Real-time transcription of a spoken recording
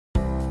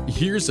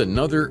Here's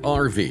another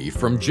RV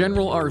from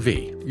General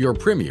RV, your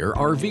premier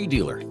RV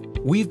dealer.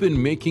 We've been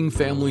making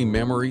family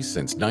memories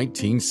since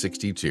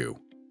 1962.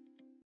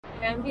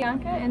 I'm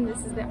Bianca, and this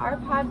is the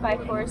R-Pod by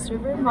Forest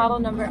River, model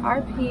number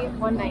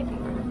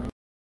RP-190.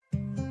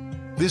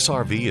 This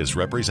RV is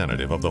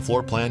representative of the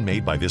floor plan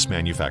made by this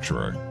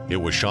manufacturer. It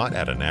was shot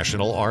at a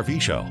national RV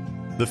show.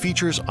 The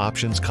features,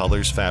 options,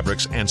 colors,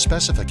 fabrics, and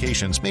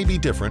specifications may be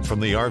different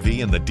from the RV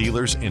in the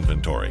dealer's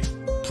inventory.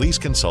 Please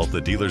consult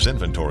the dealer's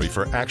inventory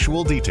for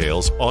actual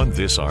details on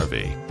this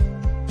RV.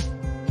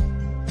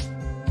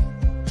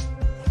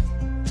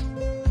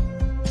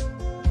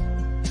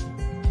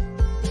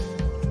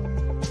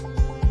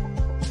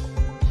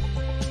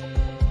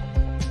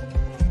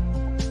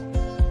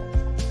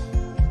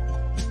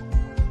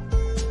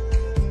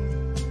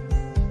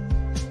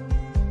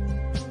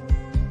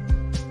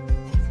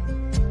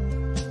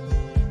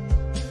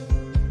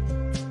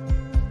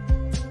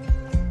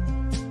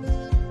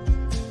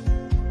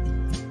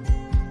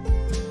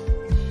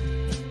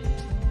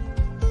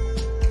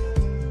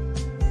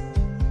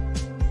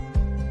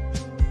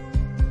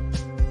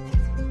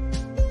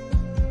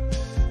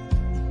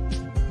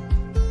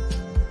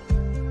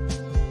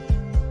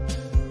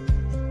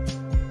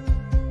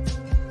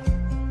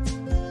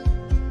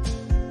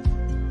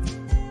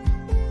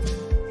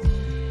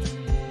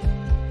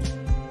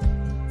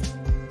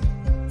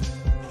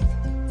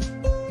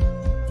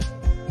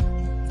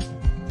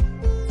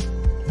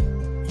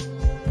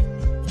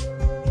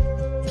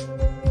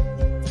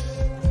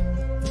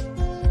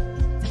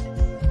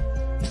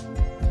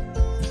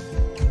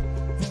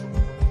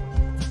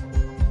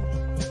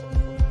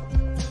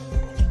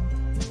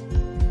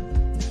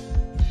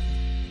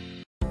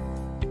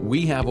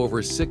 We have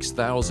over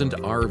 6,000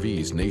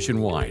 RVs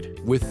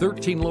nationwide. With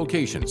 13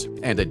 locations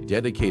and a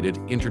dedicated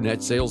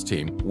internet sales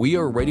team, we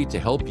are ready to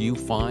help you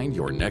find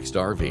your next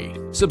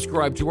RV.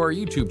 Subscribe to our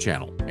YouTube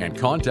channel and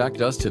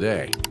contact us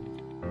today.